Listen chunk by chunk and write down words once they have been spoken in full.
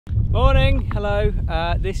Morning, hello.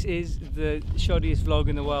 This is the shoddiest vlog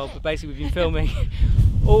in the world, but basically we've been filming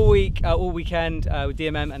all weekend with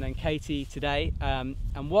DMM and then Katy today. And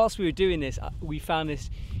whilst we were doing this, we found this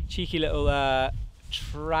cheeky little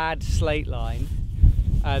trad slate line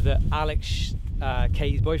that Alex,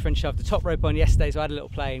 Katy's boyfriend, shoved the top rope on yesterday, so I had a little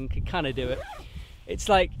play and could kind of do it. It's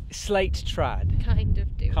like slate trad. Kind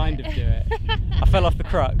of do it. I fell off the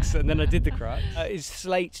crux and then I did the crux. It's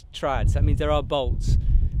slate trad, so that means there are bolts,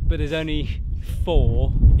 but there's only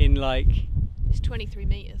 4 in like... It's 23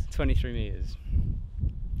 metres. 23 metres.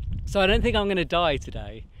 So I don't think I'm going to die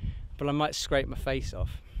today, but I might scrape my face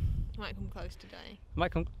off. Might come close today.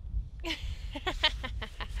 Might come...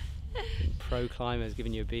 Pro climbers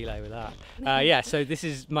giving you a belay with that. Yeah, so this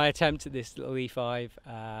is my attempt at this little E5.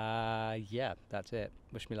 Yeah, that's it.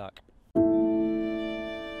 Wish me luck.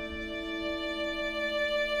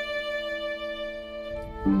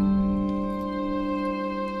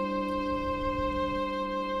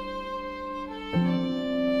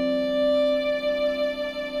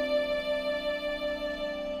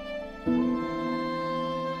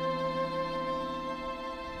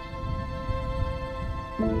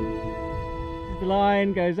 The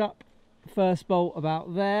line goes up, first bolt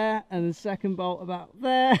about there, and the second bolt about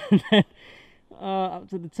there, and then up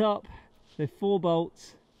to the top. So 4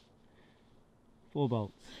 bolts. 4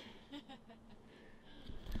 bolts.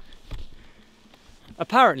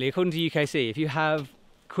 Apparently, according to UKC, if you have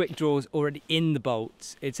quick draws already in the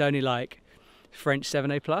bolts, it's only like French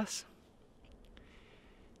 7A+.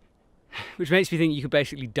 Which makes me think you could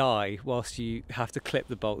basically die whilst you have to clip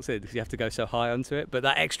the bolts in because you have to go so high onto it, but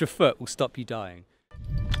that extra foot will stop you dying.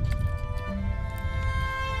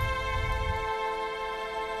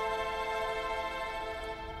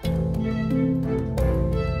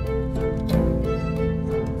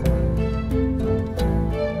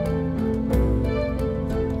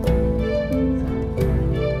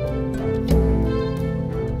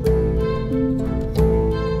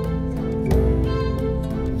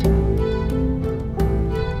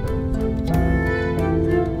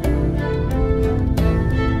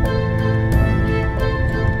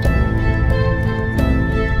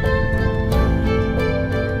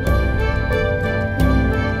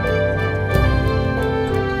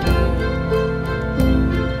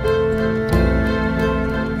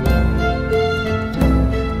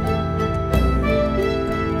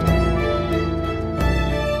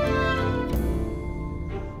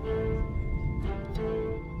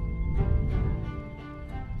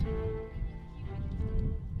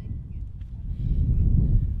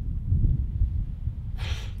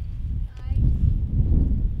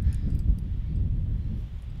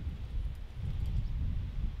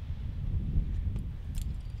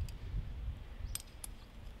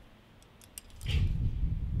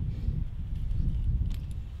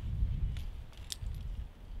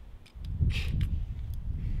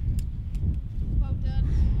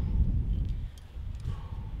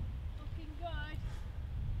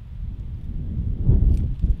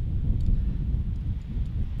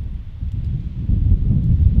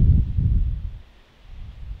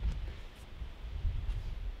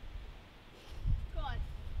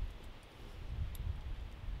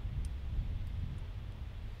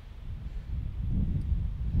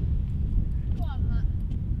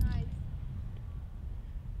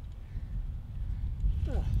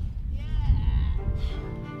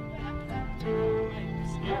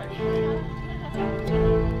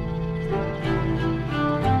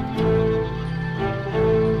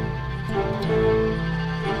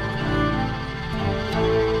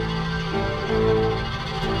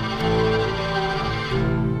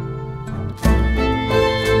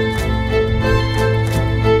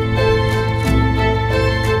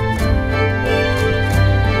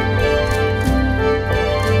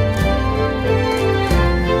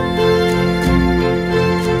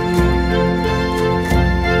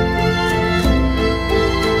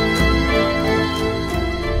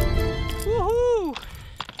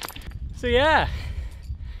 So yeah,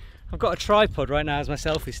 I've got a tripod right now as my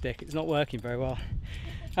selfie stick. It's not working very well.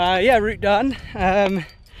 Yeah, route done. I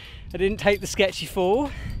didn't take the sketchy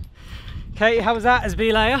fall. Katy, how was that as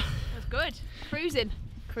belayer? It was good.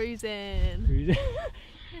 Cruising.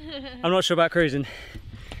 I'm not sure about cruising.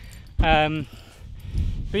 But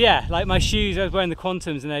yeah, like my shoes, I was wearing the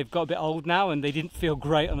Quantums and they've got a bit old now and they didn't feel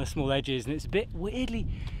great on the small edges, and it's a bit weirdly,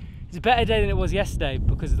 it's a better day than it was yesterday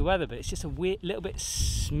because of the weather, but it's just a weird, little bit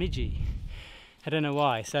smidgy. I don't know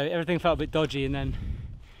why, so everything felt a bit dodgy, and then...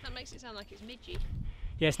 That makes it sound like it's midgy.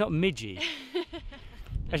 Yeah, it's not midgy.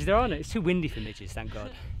 Actually, there aren't. It's too windy for midges, thank God.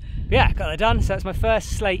 Yeah, got that done. So that's my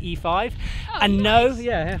first Slate E5. Oh, And nice.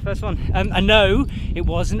 yeah, first one. I know it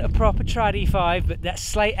wasn't a proper trad E5, but that's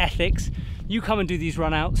Slate ethics. You come and do these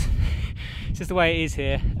run outs. It's just the way it is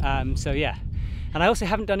here. So yeah. And I also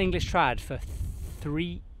haven't done English trad for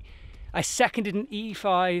 3. I seconded an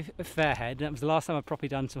E5 at Fairhead, and that was the last time I've properly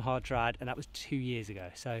done some hard trad, and that was 2 years ago.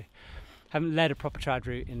 So haven't led a proper trad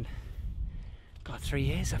route in, God, 3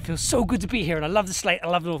 years. I feel so good to be here, and I love the Slate, I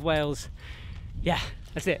love North Wales. Yeah,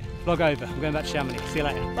 that's it. Vlog over. I'm going back to Chamonix. See you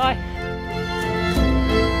later. Bye.